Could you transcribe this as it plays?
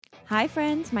Hi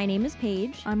friends, my name is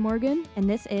Paige. I'm Morgan. And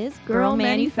this is Girl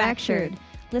Manufactured.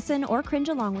 Listen or cringe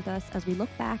along with us as we look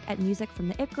back at music from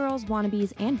the it girls,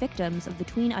 wannabes, and victims of the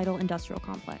tween idol industrial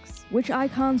complex. Which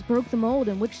icons broke the mold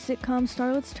and which sitcom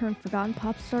starlets turned forgotten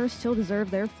pop stars still deserve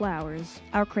their flowers?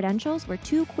 Our credentials were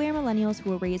two queer millennials who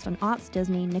were raised on aughts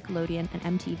Disney, Nickelodeon,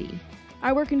 and MTV.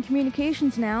 I work in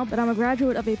communications now, but I'm a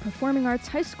graduate of a performing arts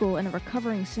high school and a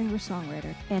recovering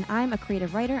singer-songwriter. And I'm a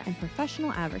creative writer and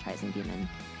professional advertising demon.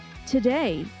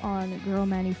 Today on Girl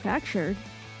Manufactured,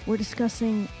 we're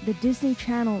discussing the Disney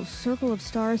Channel's Circle of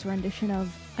Stars rendition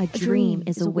of A Dream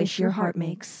is a Wish Your Heart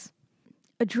Makes.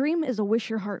 A Dream is a Wish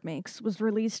Your Heart Makes was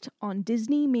released on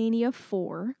Disney Mania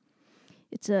 4.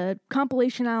 It's a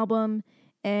compilation album,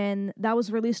 and that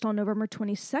was released on November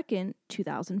 22nd,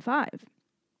 2005.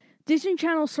 Disney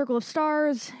Channel's Circle of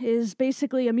Stars is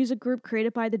basically a music group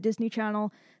created by the Disney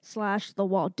Channel / the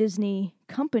Walt Disney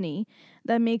Company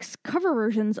that makes cover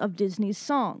versions of Disney's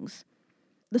songs.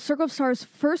 The Circle of Stars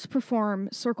first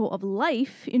performed Circle of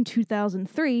Life in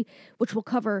 2003, which we'll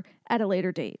cover at a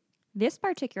later date. This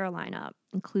particular lineup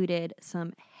included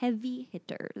some heavy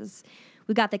hitters.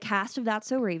 We got the cast of That's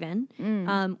So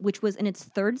Raven, which was in its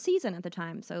third season at the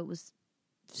time, so it was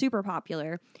super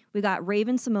popular. We got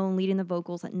Raven Simone leading the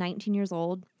vocals at 19 years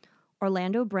old,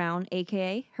 Orlando Brown,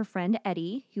 a.k.a. her friend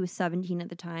Eddie, who was 17 at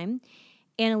the time,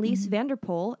 Annalise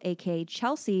Vanderpool, a.k.a.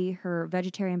 Chelsea, her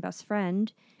vegetarian best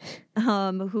friend,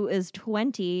 who is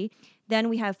 20. Then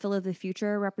we have Phil of the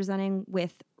Future representing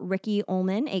with Ricky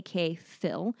Ullman, a.k.a.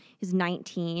 Phil, who's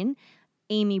 19,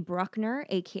 Amy Bruckner,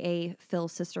 a.k.a.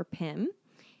 Phil's sister Pim,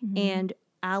 and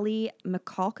Ali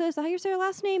McCalka, is that how you say her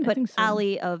last name? But so.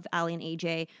 Ali of Ali and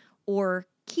AJ, or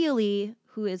Keely,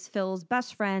 who is Phil's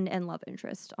best friend and love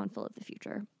interest on Phil of the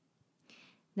Future.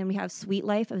 Then we have Sweet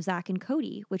Life of Zach and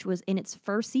Cody, which was in its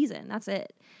first season. That's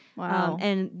it. Wow.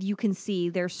 And you can see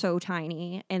they're so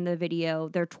tiny in the video.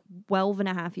 They're 12 and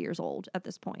a half years old at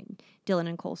this point. Dylan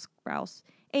and Cole Sprouse,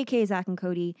 a.k.a. Zach and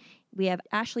Cody. We have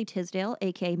Ashley Tisdale,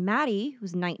 a.k.a. Maddie,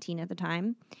 who's 19 at the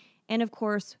time. And, of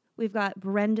course, we've got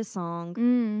Brenda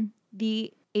Song,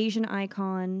 the Asian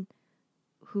icon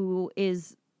who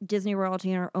is Disney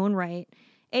royalty in her own right,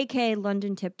 a.k.a.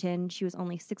 London Tipton. She was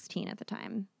only 16 at the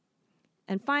time.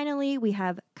 And finally, we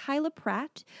have Kyla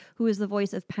Pratt, who is the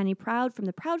voice of Penny Proud from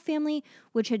the Proud Family,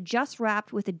 which had just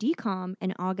wrapped with a DCOM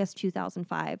in August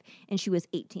 2005, and she was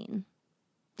 18.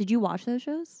 Did you watch those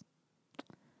shows?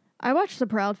 I watched The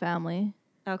Proud Family.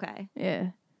 Okay.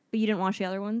 Yeah. But you didn't watch the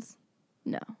other ones?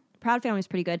 No. Proud Family is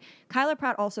pretty good. Kyla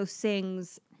Pratt also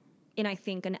sings in, I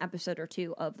think, an episode or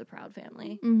two of The Proud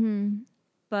Family.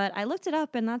 But I looked it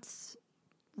up, and that's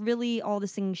really all the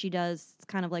singing she does. It's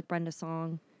kind of like Brenda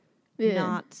Song. Yeah.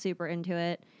 Not super into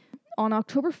it. On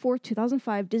October 4th,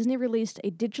 2005, Disney released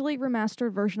a digitally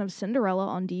remastered version of Cinderella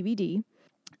on DVD.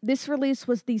 This release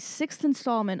was the 6th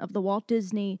installment of the Walt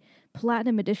Disney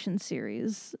Platinum Edition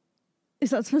series. Is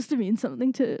that supposed to mean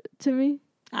something to me?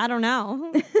 I don't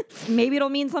know. Maybe it'll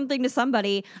mean something to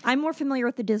somebody. I'm more familiar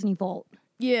with the Disney Vault.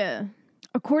 Yeah.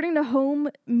 According to Home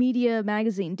Media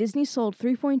Magazine, Disney sold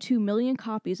 3.2 million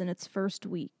copies in its first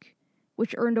week,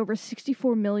 which earned over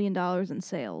 $64 million in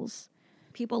sales.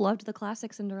 People loved the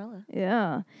classic Cinderella.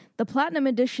 Yeah. The Platinum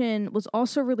Edition was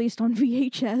also released on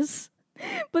VHS,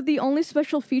 but the only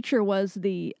special feature was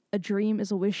the A Dream is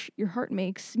a Wish Your Heart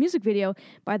Makes music video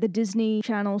by the Disney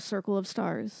Channel Circle of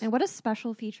Stars. And what a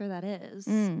special feature that is.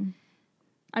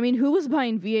 I mean, who was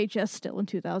buying VHS still in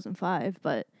 2005?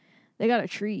 But they got a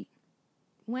treat.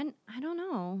 I don't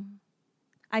know.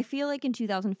 I feel like in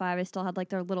 2005, I still had like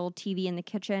their little TV in the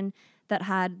kitchen that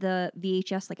had the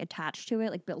VHS like attached to it,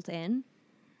 like built in.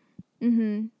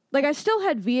 Like I still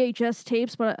had VHS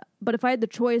tapes, but if I had the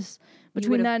choice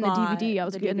between that and a DVD, I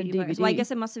was getting a DVD. So I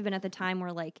guess it must have been at the time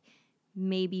where like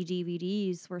maybe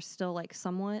DVDs were still like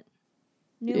somewhat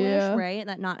newish, right?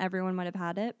 That not everyone might have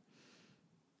had it.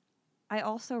 I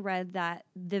also read that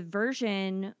this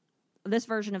version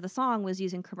of the song was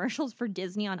using commercials for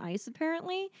Disney on Ice,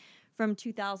 apparently, from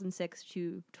 2006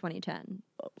 to 2010.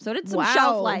 So it had some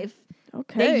shelf life.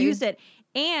 Okay. They used it.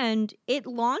 And it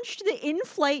launched the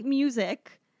in-flight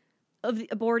music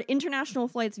aboard international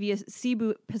flights via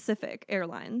Cebu Pacific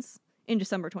Airlines in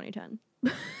December 2010.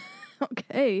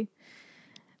 Okay.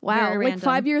 Wow. Very like random.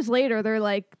 5 years later, they're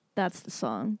like, that's the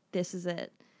song. This is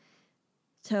it.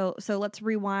 So let's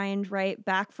rewind, right?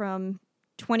 Back from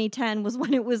 2010 was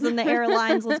when it was in the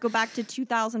airlines. Let's go back to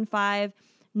 2005,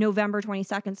 November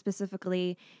 22nd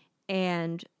specifically,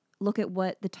 and look at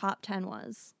what the top 10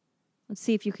 was. Let's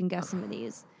see if you can guess some of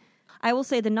these. I will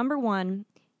say the number one,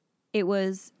 it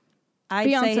was...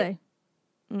 Beyonce.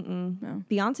 No.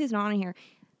 Beyonce's not on here.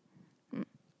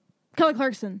 Kelly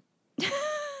Clarkson.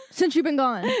 Since you've been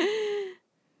gone.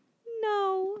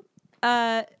 No.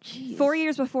 4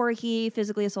 years before he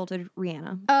physically assaulted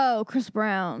Rihanna. Oh, Chris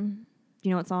Brown. Do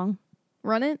you know what song?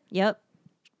 Run It? Yep.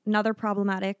 Another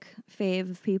problematic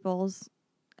fave of people's.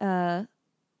 Kanye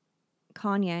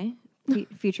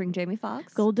featuring Jamie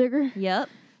Foxx. Gold Digger? Yep.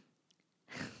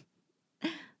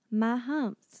 My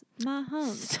humps,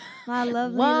 my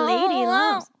lovely lady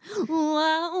lumps.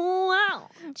 Wow,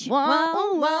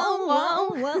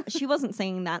 wow. She wasn't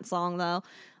singing that song, though,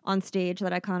 on stage,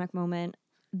 that iconic moment.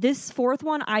 This fourth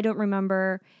one, I don't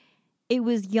remember. It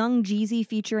was Young Jeezy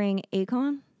featuring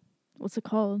Akon. What's it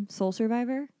called? Soul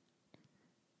Survivor?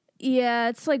 Yeah,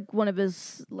 it's like one of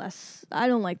his less... I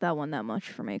don't like that one that much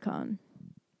from Akon.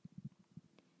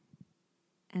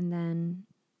 And then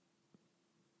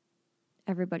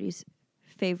everybody's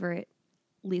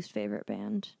least favorite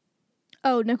band.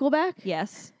 Oh, Nickelback?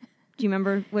 Yes. Do you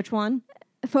remember which one?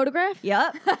 Photograph?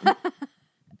 Yep.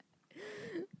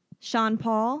 Sean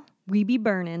Paul, We Be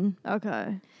Burnin'.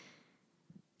 Okay.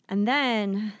 And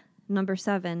then, number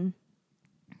 7,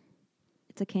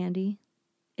 it's a candy.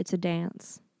 It's a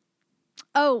dance.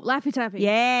 Oh, Laffy Taffy.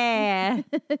 Yeah.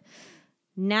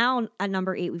 Now, at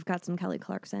number 8, we've got some Kelly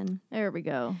Clarkson. There we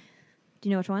go. Do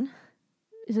you know which one?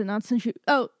 Is it not Since You...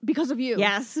 Oh, Because of You.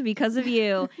 Yes, Because of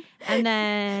You. And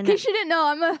then... In case you didn't know,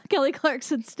 I'm a Kelly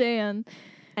Clarkson stan.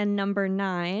 And number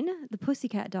 9, the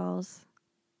Pussycat Dolls.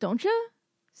 Don't you?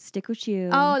 Stick With You.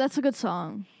 Oh, that's a good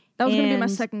song. That was going to be my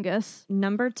second guess.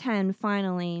 Number 10,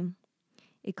 finally,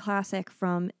 a classic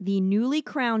from the newly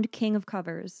crowned king of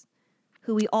covers,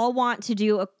 who we all want to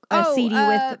do a CD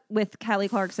with Kelly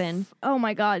Clarkson. Oh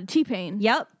my God, T-Pain.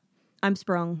 Yep, I'm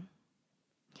sprung.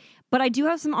 But I do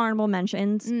have some honorable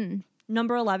mentions.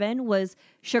 Number 11 was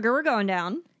Sugar We're Going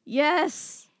Down.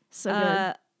 Yes. So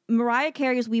good. Mariah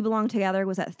Carey's We Belong Together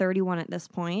was at 31 at this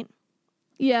point.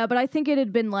 Yeah, but I think it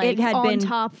had been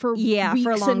top for weeks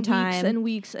for a long and time. Weeks and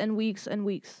weeks and weeks and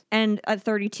weeks. And at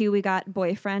 32, we got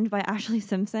Boyfriend by Ashley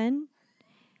Simpson.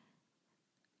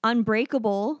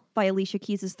 Unbreakable by Alicia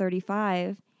Keys is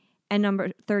 35. And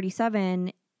number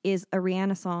 37 is a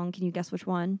Rihanna song. Can you guess which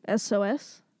one?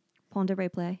 SOS? Pon de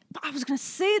Replay. I was going to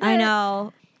say that. I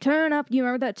know. Turn up. You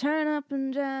remember that? Turn up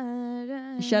and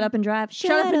drive. Shut up and drive.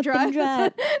 Shut up and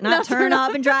drive. Not turn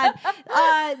up and drive.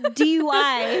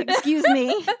 DUI. Excuse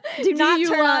me. Do not DUI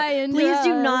turn up. and Please drive.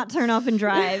 do not turn up and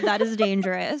drive. That is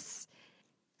dangerous.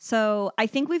 So I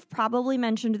think we've probably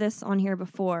mentioned this on here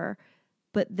before,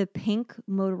 but the pink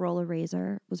Motorola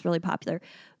Razr was really popular.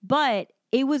 But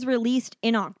it was released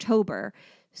in October.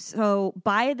 So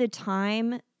by the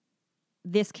time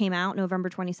this came out, November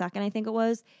 22nd, I think it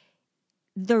was,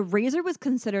 the Razr was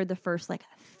considered the first like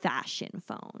fashion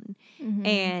phone. Mm-hmm.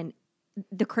 And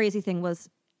the crazy thing was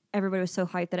everybody was so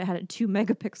hyped that it had a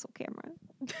 2-megapixel camera.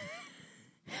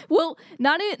 Well,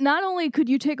 not only could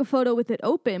you take a photo with it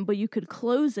open, but you could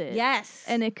close it. Yes.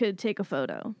 And it could take a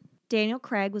photo. Daniel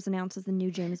Craig was announced as the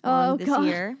new James Bond this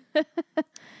year.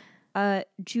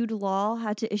 Jude Law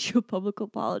had to issue a public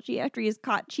apology after he was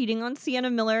caught cheating on Sienna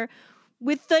Miller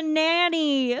with the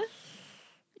nanny. Yikes.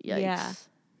 Yeah.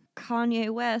 Kanye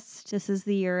West. This is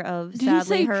the year of, Did sadly, you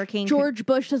say Hurricane... George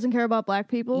Bush doesn't care about black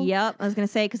people? Yep. I was going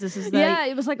to say, because this is the... Yeah,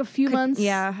 it was like a few months.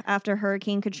 Yeah, after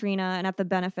Hurricane Katrina and at the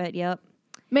benefit, yep.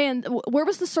 Man, where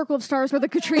was the Circle of Stars for the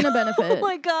Katrina benefit? Oh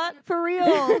my God, for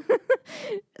real.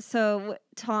 So,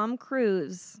 Tom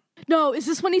Cruise. No, is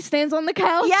this when he stands on the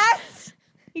couch? Yes!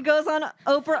 He goes on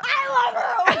Oprah. I love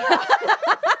her,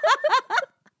 Oprah!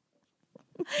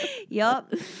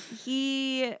 Yup.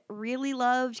 He really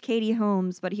loved Katie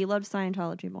Holmes, but he loved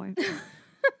Scientology more.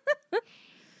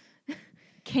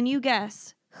 Can you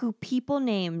guess who people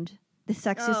named the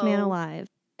sexiest man alive?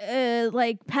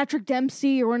 Like Patrick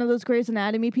Dempsey or one of those Grey's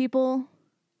Anatomy people?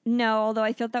 No, although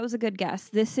I thought that was a good guess.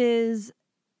 This is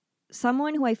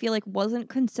someone who I feel like wasn't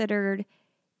considered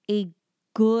a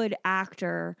good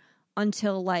actor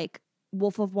until like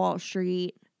Wolf of Wall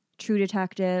Street, True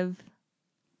Detective.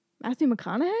 Matthew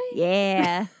McConaughey?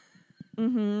 Yeah.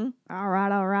 Mm-hmm. All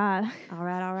right. All right.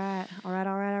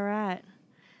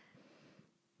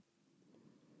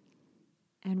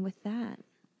 And with that,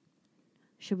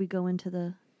 should we go into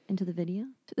the video?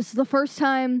 This is the first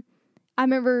time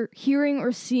I'm ever hearing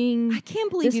or seeing. I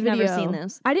can't believe you've never seen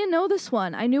this. I didn't know this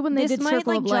one. I knew when they did Circle of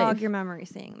Life. This might jog your memory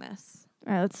seeing this.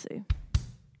 All right, let's see.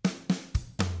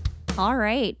 All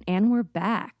right, and we're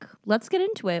back. Let's get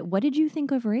into it. What did you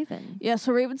think of Raven? Yeah,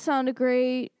 so Raven sounded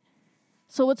great.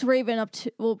 So what's Raven up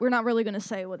to? Well, we're not really going to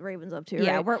say what Raven's up to,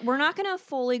 yeah, right? we're not going to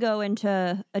fully go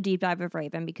into a deep dive of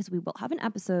Raven because we will have an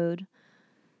episode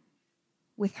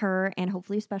with her and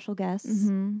hopefully special guests.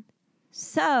 Mm-hmm.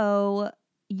 So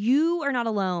you are not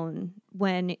alone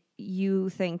when you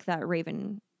think that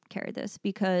Raven carried this,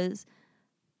 because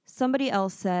somebody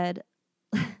else said,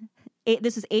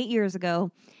 this is 8 years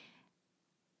ago,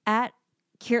 at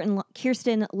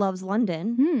Kirsten Loves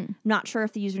London. Not sure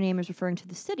if the username is referring to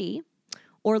the city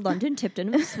or London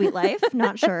Tipton of Sweet Life.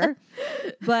 Not sure.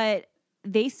 But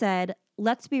they said,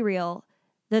 let's be real,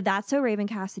 the That's So Raven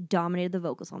cast dominated the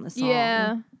vocals on this song.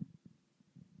 Yeah.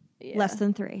 Less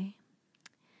than 3.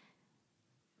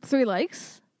 3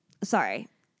 likes? Sorry.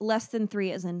 Less than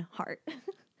 3 as in heart.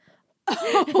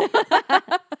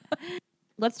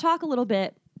 Let's talk a little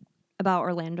bit about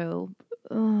Orlando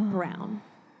Brown.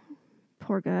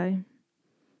 Poor guy.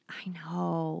 I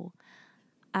know.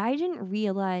 I didn't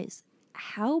realize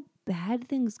how bad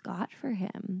things got for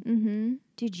him. Mm-hmm.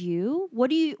 Did you?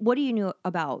 What do you know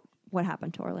about what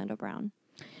happened to Orlando Brown?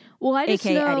 Well, I just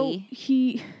AKA know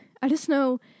Eddie. I just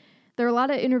know there are a lot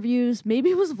of interviews.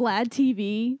 Maybe it was Vlad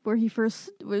TV where it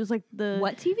was like the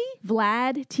What TV?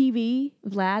 Vlad TV.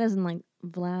 Vlad as in like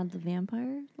Vlad the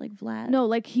Vampire? Like Vlad? No,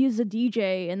 like he's a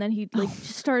DJ and then he just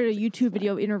started a YouTube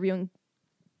video interviewing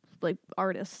like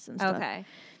artists and stuff. Okay.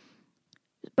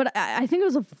 But I think it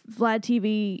was a Vlad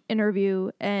TV interview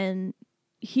and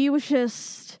he was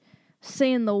just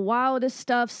saying the wildest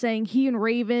stuff, saying he and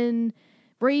Raven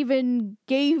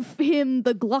gave him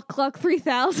the Gluck Gluck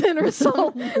 3000 or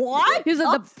something. What? He was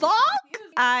like, the fuck?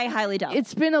 I highly doubt.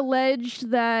 It's been alleged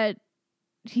that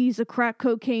he's a crack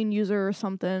cocaine user or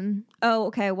something. Oh,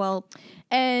 okay. Well,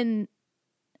 and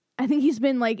I think he's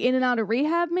been like in and out of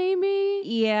rehab maybe.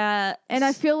 Yeah. And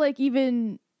I feel like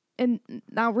and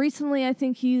now recently I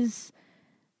think he's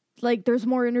like there's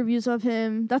more interviews of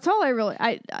him. That's all all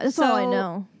I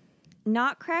know.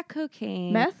 Not crack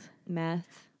cocaine.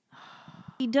 Meth.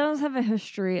 He does have a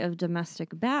history of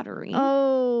domestic battery.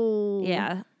 Oh.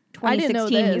 Yeah. I didn't know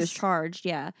 2016 he this. was charged,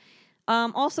 yeah.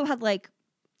 Also had like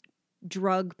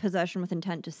drug possession with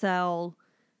intent to sell.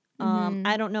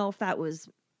 I don't know if that was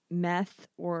meth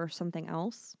or something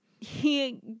else.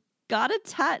 He got a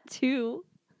tattoo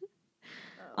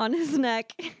on his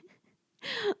neck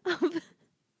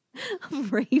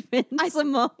of Raven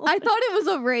Simone. I thought it was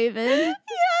a raven.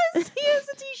 Yes,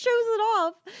 he shows it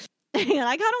off. And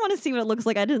I kind of want to see what it looks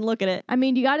like. I didn't look at it. I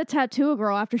mean, you got to tattoo a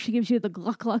girl after she gives you the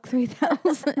Gluck Gluck 3000.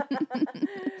 Let's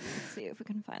see if we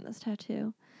can find this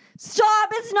tattoo. Stop!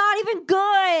 It's not even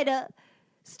good!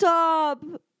 Stop!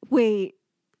 Wait.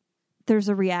 There's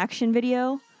a reaction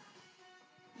video?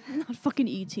 Not fucking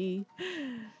E.T.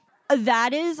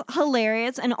 That is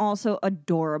hilarious and also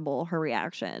adorable, her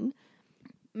reaction.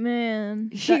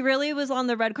 Man. She really was on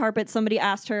the red carpet. Somebody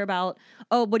asked her about,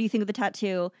 oh, what do you think of the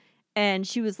tattoo? And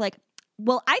she was like,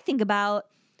 well, I think about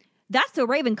That's So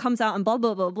Raven comes out and blah,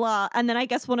 blah, blah, blah. And then I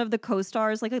guess one of the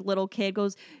co-stars, like a little kid,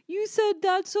 goes, you said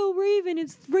That's So Raven.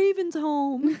 It's Raven's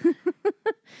home.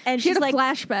 And She she's had a like,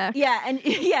 flashback.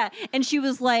 Yeah. And she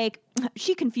was like,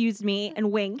 she confused me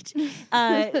and winked,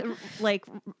 like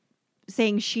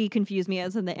saying she confused me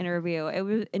as in the interview. It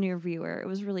was an interviewer. It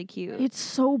was really cute. It's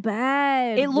so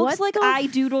bad. It looks What like the I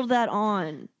doodled that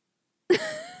on.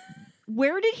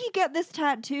 Where did he get this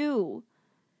tattoo?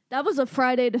 That was a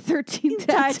Friday the 13th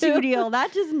Tattoo deal.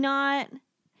 That does not.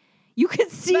 You could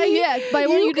see. By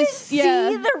when you could just see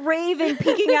the raven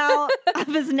peeking out of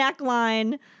his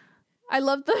neckline. I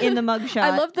love the in the mugshot.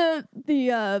 I love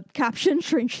the caption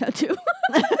shrink tattoo.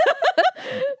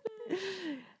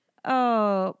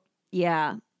 Oh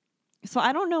yeah. So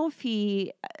I don't know if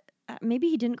he maybe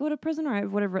he didn't go to prison, or I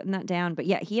would have written that down. But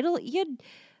yeah, he had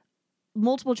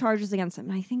multiple charges against him.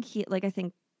 And I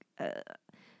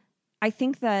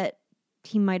think that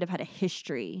he might have had a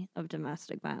history of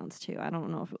domestic violence too. I don't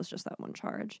know if it was just that one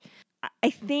charge. I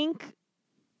think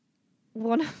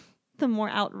one of the more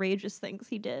outrageous things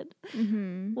he did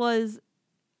was,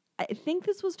 I think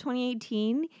this was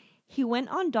 2018. He went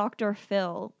on Dr.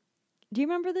 Phil. Do you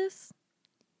remember this?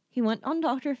 He went on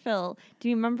Dr. Phil. Do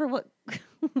you remember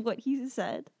what he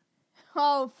said?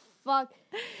 Oh, fuck.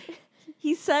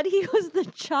 He said he was the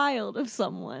child of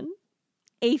someone.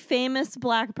 A famous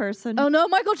black person. Oh, no,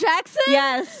 Michael Jackson?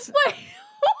 Yes. Wait,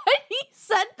 what? He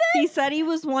said this? He said he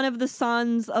was one of the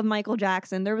sons of Michael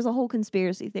Jackson. There was a whole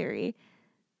conspiracy theory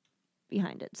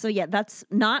behind it. So yeah, that's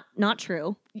not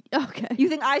true. Okay. You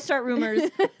think I start rumors?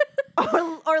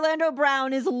 Orlando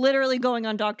Brown is literally going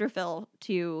on Dr. Phil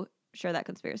to share that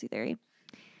conspiracy theory.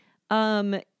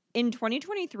 In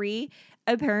 2023,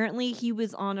 apparently he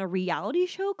was on a reality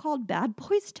show called Bad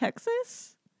Boys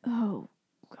Texas. Oh,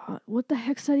 God. What the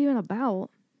heck's that even about?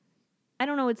 I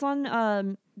don't know. It's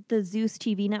on the Zeus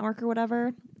TV network or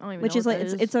whatever, I don't even which know is what like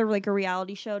that is. it's a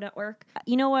reality show network.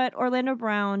 You know what? Orlando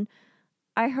Brown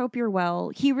I hope you're well.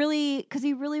 Because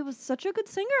he really was such a good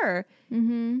singer.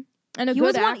 Mm-hmm. And a He good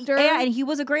was actor. Yeah, and he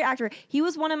was a great actor. He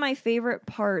was one of my favorite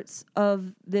parts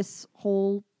of this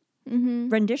whole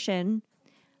rendition.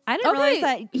 I didn't realize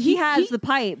that he has the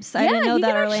pipes. I didn't know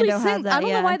that Orlando has that. I don't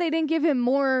know why they didn't give him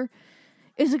more.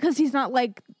 Is it because he's not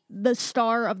like the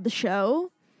star of the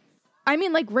show? I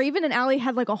mean, like Raven and Allie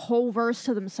had like a whole verse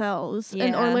to themselves,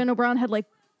 and Orlando Brown had like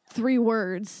 3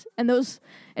 words, and it was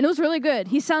really good.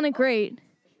 He sounded great.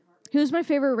 He was my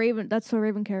favorite Raven. That's the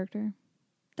Raven character.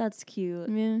 That's cute.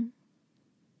 Yeah,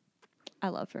 I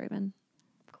love Raven.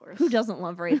 of course. Who doesn't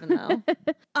love Raven though?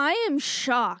 I am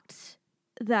shocked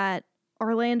that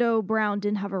Orlando Brown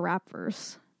didn't have a rap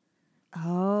verse.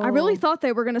 Oh, I really thought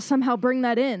they were going to somehow bring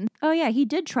that in. Oh yeah, he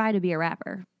did try to be a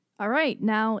rapper. All right,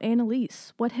 now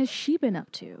Annalise, what has she been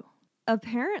up to?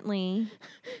 Apparently,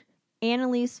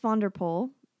 Annalise Vanderpool,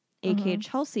 aka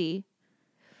Chelsea,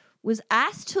 was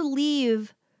asked to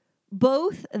leave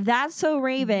both That's So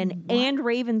Raven and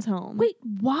Raven's Home. Wait,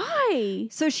 why?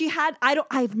 So she had, I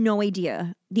have no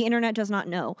idea. The internet does not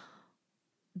know.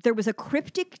 There was a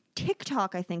cryptic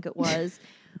TikTok, I think it was,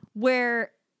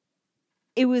 where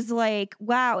it was like,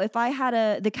 wow,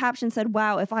 the caption said,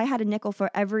 wow, if I had a nickel for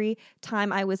every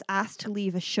time I was asked to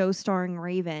leave a show starring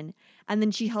Raven. And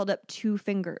then she held up 2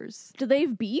 fingers. Do they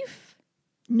have beef?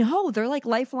 No, they're like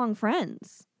lifelong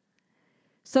friends.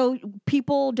 So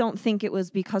people don't think it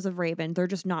was because of Raven. They're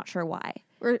just not sure why.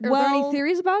 Are there any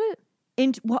theories about it?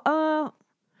 In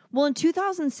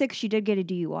 2006, she did get a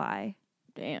DUI.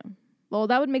 Damn. Well,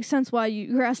 that would make sense why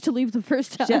you were asked to leave the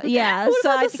first time. Yeah,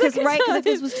 so because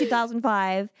this was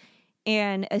 2005,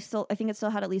 and I think it still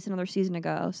had at least another season to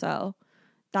go, so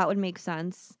that would make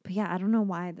sense. But yeah, I don't know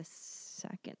why the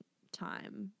second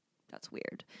time. That's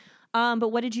weird. But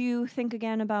what did you think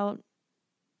again about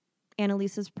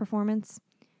Annalise's performance?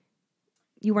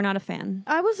 You were not a fan.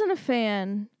 I wasn't a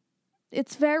fan.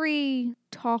 It's very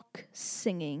talk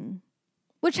singing.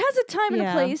 Which has a time and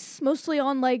a place, mostly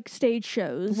on like stage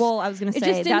shows. Well, I was going to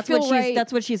say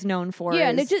that's what she's known for.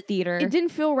 Yeah, is theater. It didn't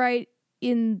feel right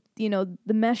in the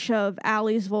mesh of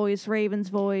Allie's voice, Raven's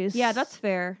voice. Yeah, that's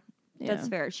fair. Yeah. That's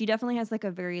fair. She definitely has like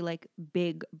a very like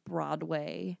big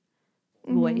Broadway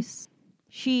voice.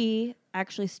 She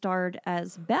actually starred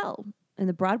as Belle in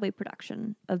the Broadway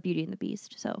production of Beauty and the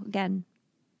Beast. So again,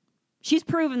 she's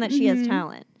proven that she has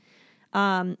talent.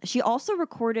 She also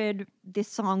recorded this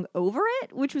song Over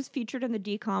It, which was featured in the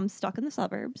DCOM Stuck in the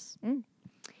Suburbs. And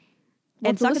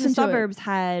Stuck in the Suburbs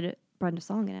had Brenda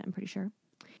Song in it, I'm pretty sure.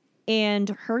 And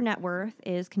her net worth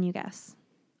is, can you guess?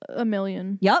 $1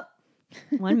 million. Yep.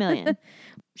 1 million.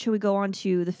 Should we go on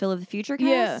to the Phil of the Future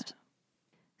cast? Yeah.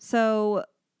 So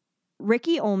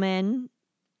Ricky Ullman,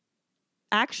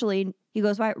 actually, he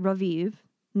goes by Raviv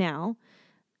now,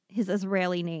 his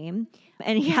Israeli name.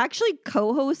 And he actually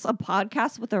co-hosts a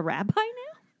podcast with a rabbi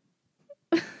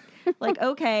now. Like,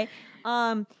 okay.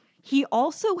 He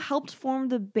also helped form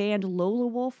the band Lola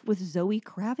Wolf with Zoe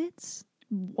Kravitz.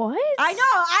 What? I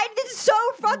know. It's so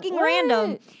fucking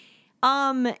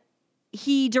random.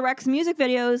 He directs music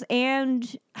videos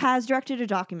and has directed a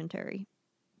documentary.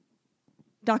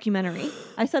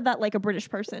 I said that like a British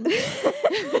person.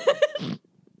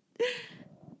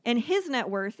 And his net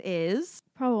worth is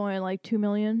probably like $2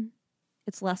 million.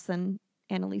 It's less than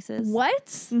Annalise's. What?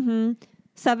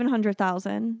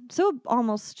 700,000. So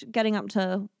almost getting up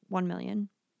to 1 million.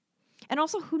 And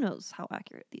also, who knows how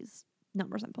accurate these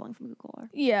numbers I'm pulling from Google are.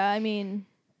 Yeah, I mean,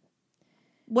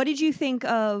 what did you think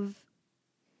of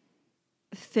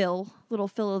little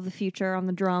Phil of the Future on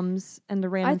the drums and the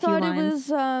random few lines? I thought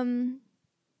it was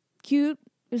cute.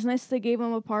 It was nice they gave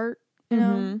him a part,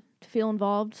 to feel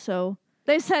involved. So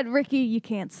they said, Ricky, you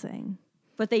can't sing.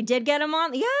 But they did get him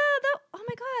on. Yeah, oh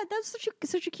my God, that's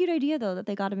such a cute idea, though, that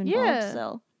they got him involved. Yeah.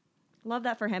 So love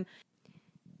that for him.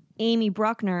 Amy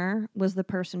Bruckner was the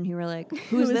person who were like,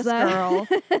 who's this girl?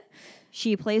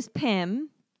 She plays Pim.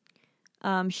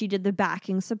 She did the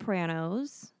backing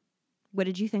sopranos. What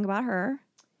did you think about her?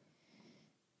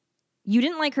 You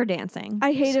didn't like her dancing.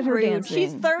 I hated her dancing.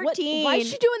 She's 13. Why is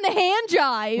she doing the hand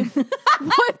jive?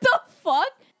 What the fuck?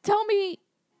 Tell me.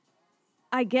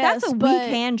 I guess. That's a weak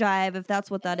hand jive, if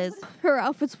that's what that is. Her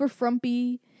outfits were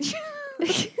frumpy.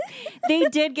 They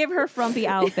did give her frumpy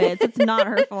outfits. It's not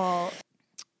her fault.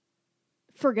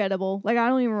 Forgettable. Like, I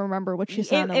don't even remember what she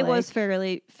sounded like. It was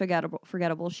fairly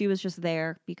forgettable. She was just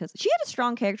there because she had a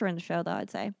strong character in the show, though, I'd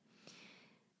say.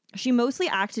 She mostly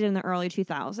acted in the early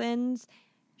 2000s.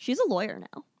 She's a lawyer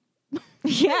now.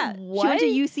 Yeah. What? She went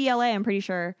to UCLA, I'm pretty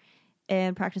sure,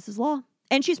 and practices law.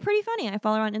 And she's pretty funny. I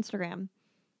follow her on Instagram.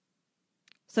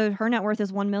 So her net worth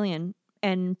is 1 million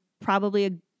and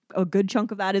probably a good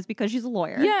chunk of that is because she's a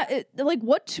lawyer. Yeah,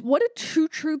 what are two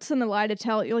truths and a lie to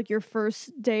tell like your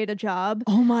first day at a job?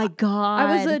 Oh my God.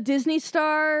 I was a Disney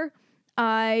star.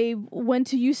 I went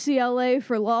to UCLA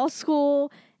for law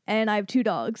school, and I have 2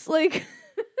 dogs. Like,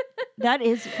 that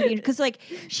is pretty, because like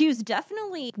she was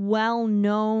definitely well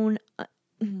known.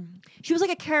 She was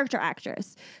like a character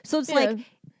actress, so it's like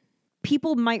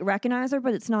people might recognize her,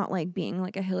 but it's not like being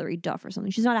like a Hilary Duff or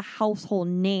something. She's not a household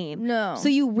name. No. So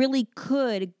you really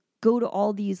could go to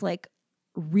all these like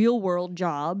real world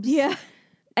jobs. Yeah.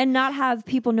 And not have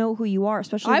people know who you are,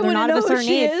 especially if I they're not wouldn't of a know who certain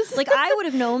she age. is. Like I would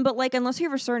have known, but like unless you're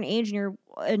of a certain age and you're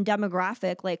in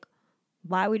demographic, like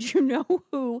why would you know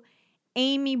who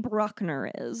Amy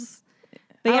Bruckner is?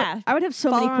 But yeah, I would have so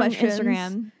follow many her on questions.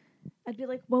 Instagram. I'd be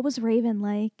like, "What was Raven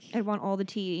like?" I want all the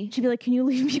tea. She'd be like, "Can you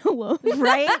leave me alone?"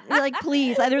 Right? You're like,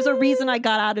 please. There's a reason I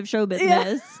got out of show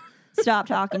business. Yeah. Stop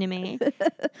talking to me.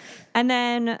 And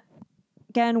then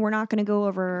again, we're not going to go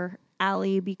over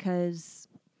Allie because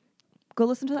go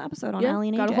listen to the episode on Allie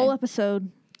and AJ. Got a whole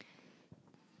episode.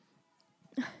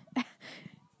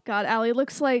 God, Allie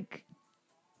looks like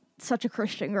such a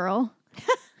Christian girl.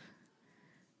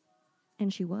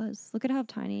 And she was. Look at how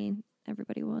tiny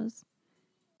everybody was.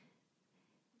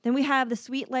 Then we have The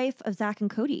Sweet Life of Zach and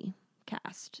Cody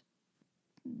cast.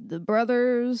 The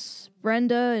brothers,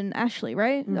 Brenda and Ashley,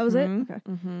 right? That was it? Okay.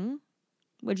 Mm-hmm.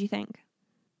 What'd you think?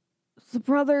 The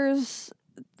brothers...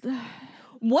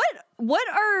 What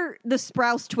are the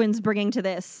Sprouse twins bringing to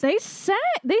this? They said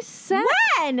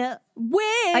When?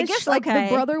 wish. I guess like okay.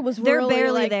 the brother was They're really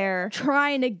barely like, there.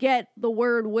 trying to get the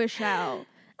word wish out.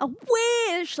 A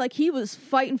wish, like he was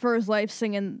fighting for his life,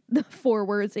 singing the 4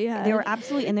 words he had. They were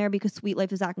absolutely in there because Sweet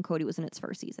Life of Zach and Cody was in its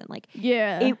first season. Like,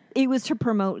 yeah, it was to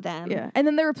promote them. Yeah, and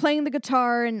then they were playing the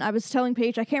guitar, and I was telling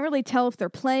Paige I can't really tell if they're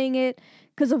playing it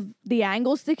because of the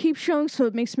angles they keep showing. So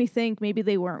it makes me think maybe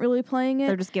they weren't really playing it.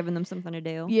 They're just giving them something to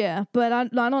do. Yeah, but I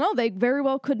don't know. They very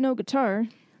well could know guitar.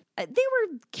 They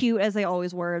were cute as they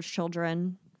always were as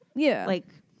children. Yeah, Like.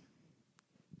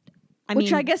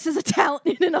 Which I guess is a talent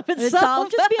in and of itself.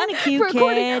 Just being a cute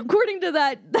kid. According to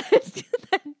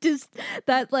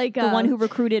that like the one who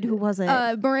recruited, who was it?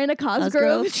 Miranda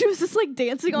Cosgrove. She was just like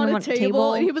dancing on a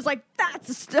table, and he was like, "That's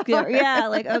a star." Yeah,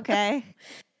 like okay.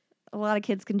 A lot of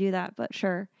kids can do that, but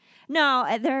sure. No,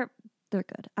 they're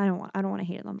good. I don't want to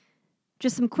hate them.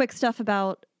 Just some quick stuff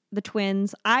about the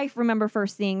twins. I remember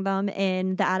first seeing them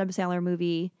in the Adam Sandler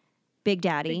movie Big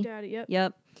Daddy. Big Daddy, yep.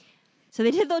 Yep. So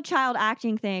they did the child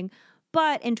acting thing.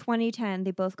 But in 2010,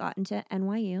 they both got into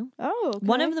NYU. Oh, okay.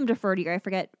 One of them deferred a year. I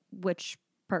forget which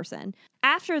person.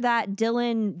 After that,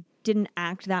 Dylan didn't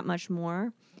act that much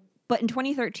more. But in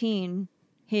 2013,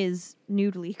 his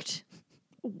nude leaked.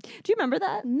 Do you remember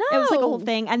that? No. It was like a whole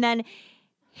thing. And then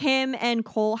him and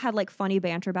Cole had like funny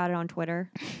banter about it on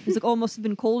Twitter. He's like, oh, must have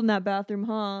been cold in that bathroom,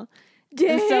 huh?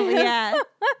 Damn. So, yeah.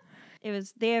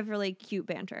 They have really cute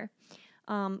banter.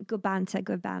 Good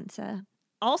banter.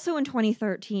 Also in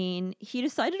 2013, he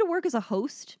decided to work as a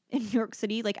host in New York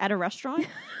City, like at a restaurant.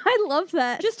 I love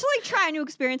that. Just to like try a new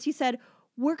experience. He said,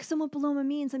 work somewhat below my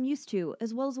means I'm used to,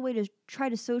 as well as a way to try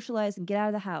to socialize and get out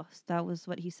of the house. That was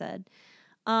what he said.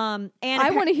 And I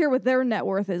want to hear what their net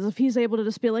worth is. If he's able to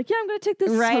just be like, yeah, I'm going to take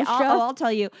this right. host job. I'll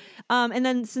tell you. And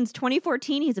then since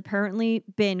 2014, he's apparently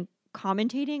been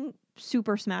commentating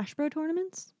Super Smash Bros.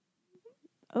 Tournaments.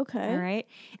 Okay. All right.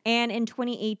 And in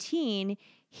 2018,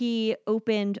 he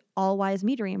opened All Wise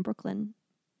Meadery in Brooklyn.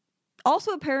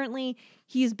 Also, apparently,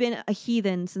 he's been a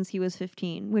heathen since he was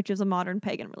 15, which is a modern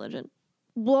pagan religion.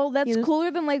 Well, that's cooler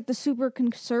than like the super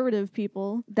conservative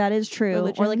people. That is true.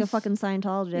 Religions. Or like a fucking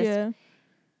Scientologist. Yeah.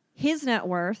 His net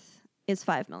worth is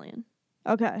 $5 million.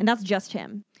 Okay. And that's just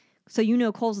him. So you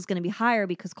know Cole's is going to be higher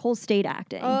because Cole stayed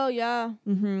acting. Oh, yeah.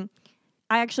 Mm-hmm.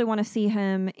 I actually want to see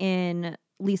him in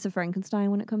Lisa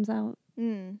Frankenstein when it comes out.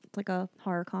 It's like a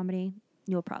horror comedy.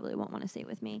 You'll probably won't want to see it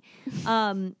with me.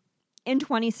 In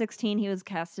 2016, he was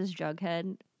cast as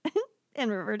Jughead in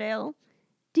Riverdale.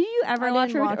 Did you ever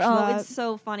watch Riverdale? Oh, it's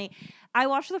so funny. I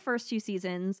watched the first 2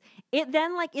 seasons. It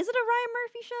then like, is it a Ryan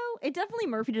Murphy show? It definitely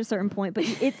Murphy to a certain point, but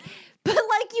but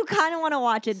like you kind of want to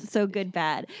watch it. It's so good,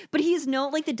 bad. But he's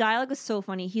known, like the dialogue is so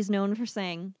funny. He's known for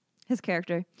saying, his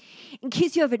character, in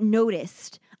case you haven't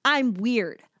noticed, I'm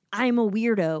weird. I'm a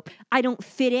weirdo. I don't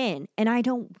fit in, and I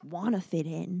don't want to fit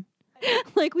in.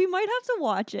 Like, we might have to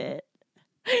watch it.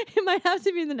 It might have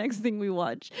to be the next thing we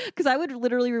watch. Because I would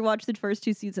literally rewatch the first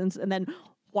 2 seasons and then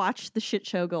watch the shit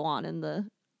show go on in the...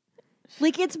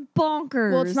 Like, it's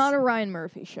bonkers. Well, it's not a Ryan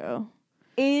Murphy show.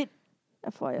 It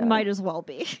FYI. might as well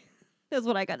be. That's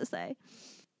what I got to say.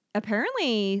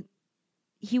 Apparently,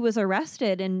 he was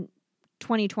arrested in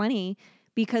 2020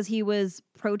 because he was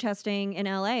protesting in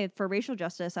LA for racial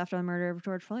justice after the murder of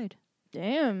George Floyd.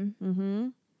 Damn. Mm-hmm.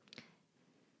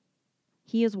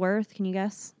 He is worth, can you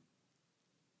guess?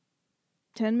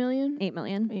 10 million? 8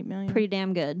 million. 8 million. Pretty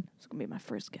damn good. It's going to be my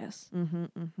first guess. Mm-hmm,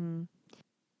 mm-hmm.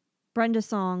 Brenda's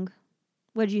song.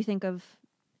 What did you think of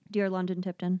Dear London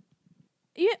Tipton?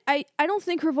 Yeah, I don't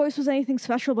think her voice was anything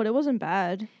special, but it wasn't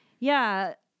bad.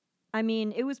 Yeah. I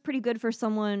mean, it was pretty good for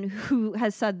someone who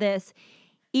has said this.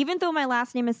 Even though my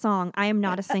last name is Song, I am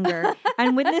not a singer.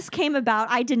 And when this came about,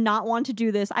 I did not want to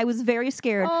do this. I was very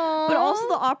scared. Aww. But also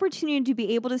the opportunity to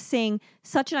be able to sing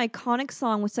such an iconic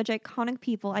song with such iconic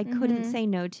people, I couldn't say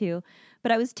no to.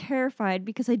 But I was terrified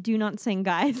because I do not sing,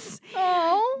 guys.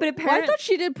 Oh, But apparently, I thought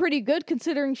she did pretty good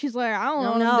considering she's like, I don't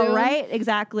know what I'm no, doing. right?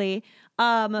 Exactly. There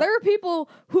are people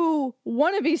who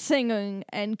want to be singing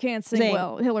and can't sing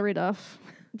well. Hillary Duff.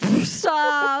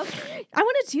 Stop. I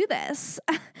want to do this.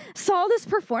 Saw this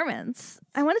performance.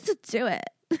 I wanted to do it.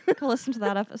 Go listen to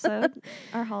that episode,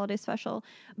 our holiday special.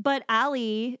 But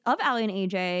Allie and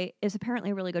AJ is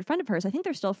apparently a really good friend of hers. I think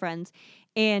they're still friends.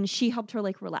 And she helped her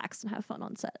like relax and have fun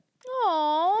on set.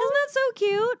 Aww. Isn't that so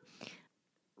cute?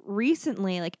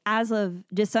 Recently, like as of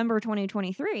December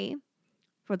 2023,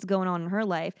 what's going on in her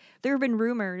life, there have been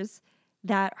rumors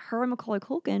that her and Macaulay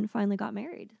Culkin finally got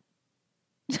married.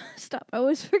 Stop. I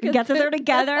always forget Get that they're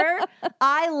together.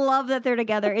 I love that they're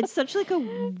together. It's such like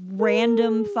a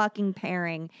random fucking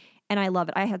pairing. And I love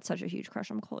it. I had such a huge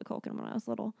crush on Macaulay Culkin when I was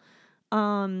little.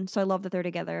 So I love that they're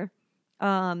together.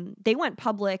 They went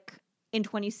public in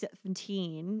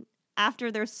 2017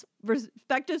 after their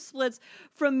respective splits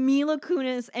from Mila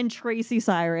Kunis and Tracy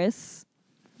Cyrus.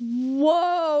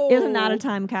 Whoa. Isn't that a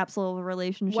time capsule of a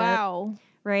relationship? Wow.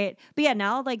 Right. But yeah,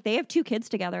 now like they have 2 kids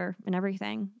together and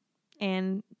everything.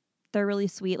 And they're really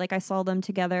sweet. Like I saw them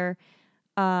together,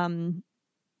 and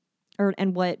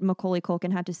what Macaulay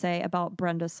Culkin had to say about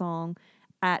Brenda's song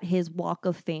at his Walk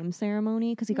of Fame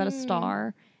ceremony because he got a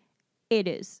star. It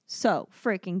is so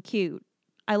freaking cute.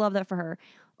 I love that for her.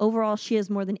 Overall, she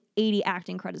has more than 80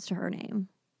 acting credits to her name.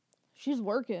 She's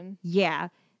working. Yeah,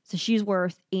 so she's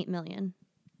worth 8 million.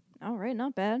 All right,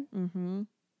 not bad. Mm-hmm.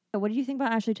 So what did you think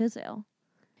about Ashley Tisdale?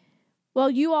 Well,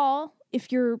 you all,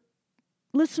 if you're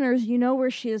listeners, you know where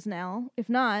she is now. If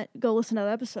not, go listen to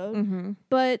that episode. Mm-hmm.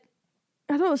 But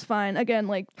I thought it was fine. Again,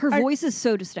 like her voice is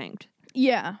so distinct.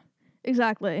 Yeah,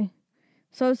 exactly.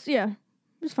 So it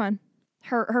was fine.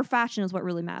 Her fashion is what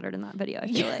really mattered in that video. I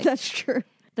feel like that's true.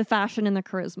 The fashion and the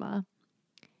charisma.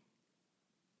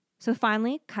 So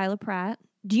finally, Kyla Pratt.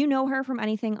 Do you know her from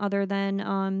anything other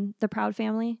than the Proud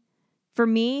Family? For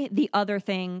me, the other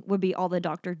thing would be all the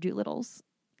Dr. Doolittles.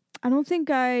 I don't think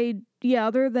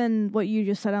other than what you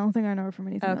just said, I don't think I know her from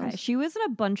anything else. Okay, she was in a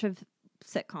bunch of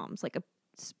sitcoms, like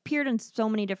appeared in so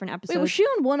many different episodes. Wait, was she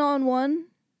on One-on-One?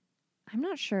 I'm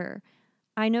not sure.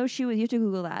 I know she was, you have to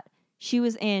Google that. She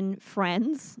was in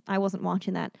Friends. I wasn't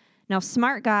watching that. Now,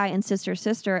 Smart Guy and Sister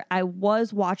Sister, I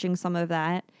was watching some of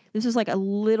that. This was like a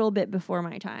little bit before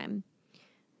my time.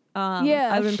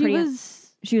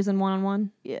 She was in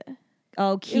One-on-One? Yeah.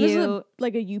 Oh, cute. It was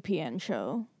like a UPN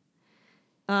show.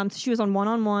 So she was on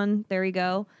One-on-One. There you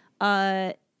go.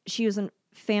 She was in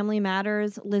Family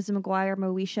Matters, Lizzie McGuire,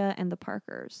 Moesha, and the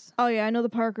Parkers. Oh, yeah, I know the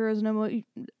Parkers. Wait,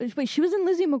 she was in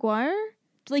Lizzie McGuire?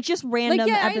 Like, just random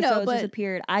episodes just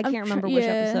appeared. I can't remember which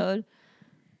episode.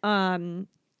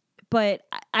 But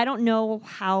I don't know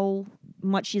how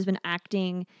much she's been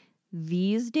acting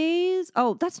these days.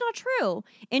 Oh, that's not true.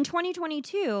 In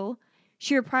 2022,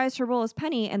 she reprised her role as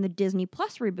Penny in the Disney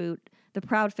Plus reboot, The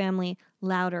Proud Family,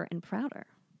 Louder and Prouder.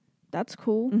 That's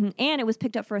cool. Mm-hmm. And it was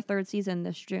picked up for a 3rd season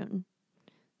this June.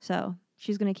 So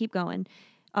she's going to keep going.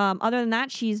 Other than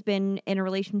that, she's been in a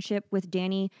relationship with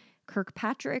Danny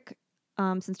Kirkpatrick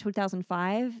since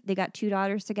 2005. They got 2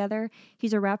 daughters together.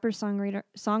 He's a rapper,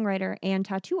 songwriter, and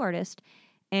tattoo artist.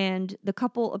 And the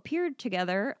couple appeared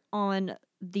together on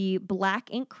the Black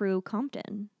Ink Crew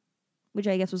Compton, which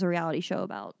I guess was a reality show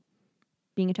about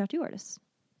being a tattoo artist.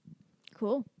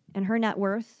 Cool. And her net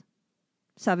worth,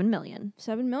 $7 million.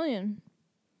 $7 million.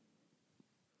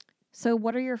 So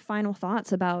what are your final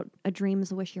thoughts about A Dream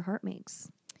is a Wish Your Heart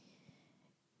Makes?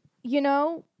 You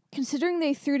know, considering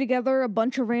they threw together a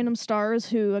bunch of random stars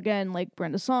who, again, like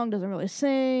Brenda Song doesn't really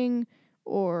sing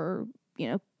or,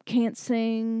 can't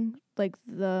sing, like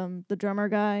the drummer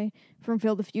guy from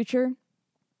Feel the Future,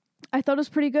 I thought it was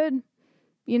pretty good.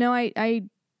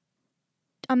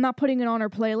 I'm not putting it on our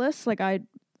playlist. Like, I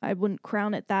wouldn't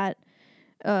crown it that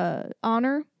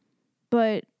honor,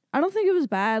 but I don't think it was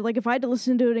bad. Like, if I had to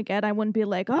listen to it again, I wouldn't be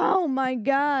like, oh my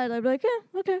God. I'd be like,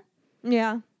 okay.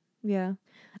 Yeah.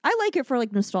 I like it for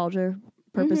like nostalgia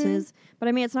purposes. But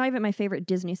I mean, it's not even my favorite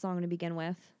Disney song to begin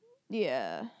with.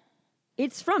 Yeah.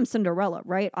 It's from Cinderella,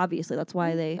 right? Obviously, that's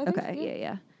why they... I think Okay, so.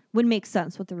 yeah. Would make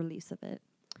sense with the release of it.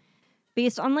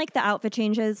 Based on, like, the outfit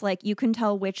changes, like, you can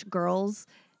tell which girls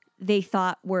they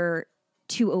thought were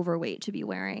too overweight to be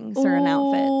wearing certain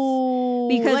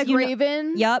outfits. Because like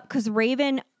Raven? Yep, because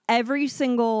Raven, every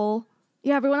single...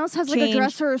 Yeah, everyone else has, like, a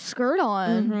dress or a skirt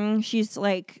on. She's,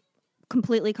 like,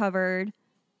 completely covered.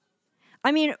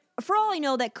 I mean, for all I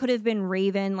know, that could have been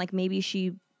Raven. Like, maybe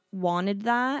she wanted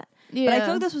that. Yeah. But I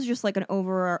feel like this was just, like, an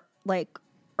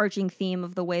arching theme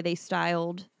of the way they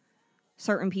styled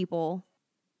certain people.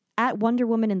 At Wonder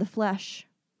Woman in the Flesh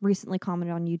recently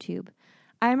commented on YouTube.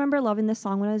 I remember loving this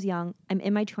song when I was young. I'm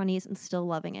in my 20s and still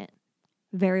loving it.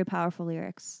 Very powerful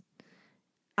lyrics.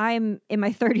 I'm in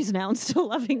my 30s now and still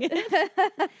loving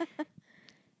it.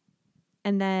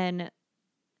 And then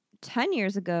 10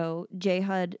 years ago,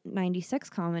 JHUD96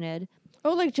 commented.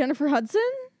 Oh, like Jennifer Hudson?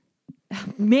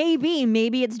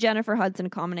 Maybe it's Jennifer Hudson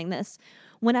commenting this.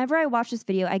 Whenever I watch this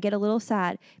video, I get a little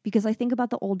sad because I think about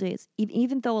the old days.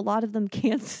 Even though a lot of them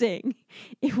can't sing,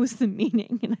 it was the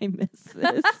meaning, and I miss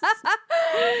this.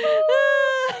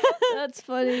 That's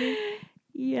funny.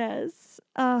 Yes.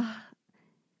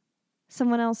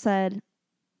 Someone else said,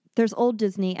 there's old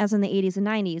Disney, as in the 80s and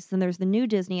 90s. Then there's the new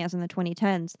Disney, as in the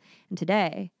 2010s and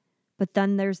today. But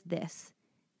then there's this,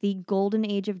 the golden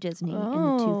age of Disney in the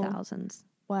 2000s.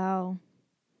 Wow.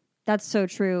 That's so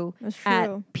true. That's true. At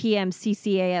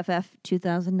PMCCAFF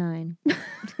 2009.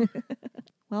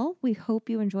 Well, we hope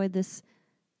you enjoyed this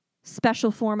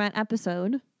special format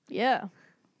episode. Yeah.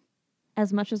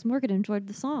 As much as Morgan enjoyed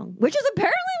the song, which is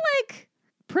apparently, like,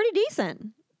 pretty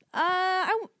decent.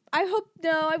 I hope,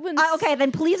 no, I wouldn't. Okay,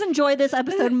 then please enjoy this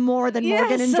episode more than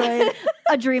Morgan enjoyed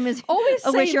A Dream Is always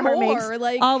A Wish Your Heart Makes.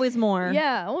 Like, always more.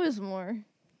 Yeah, always more.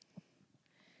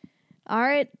 All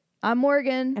right, I'm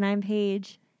Morgan. And I'm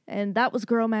Paige. And that was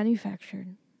Girl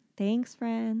Manufactured. Thanks,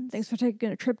 friends. Thanks for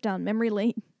taking a trip down memory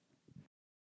lane.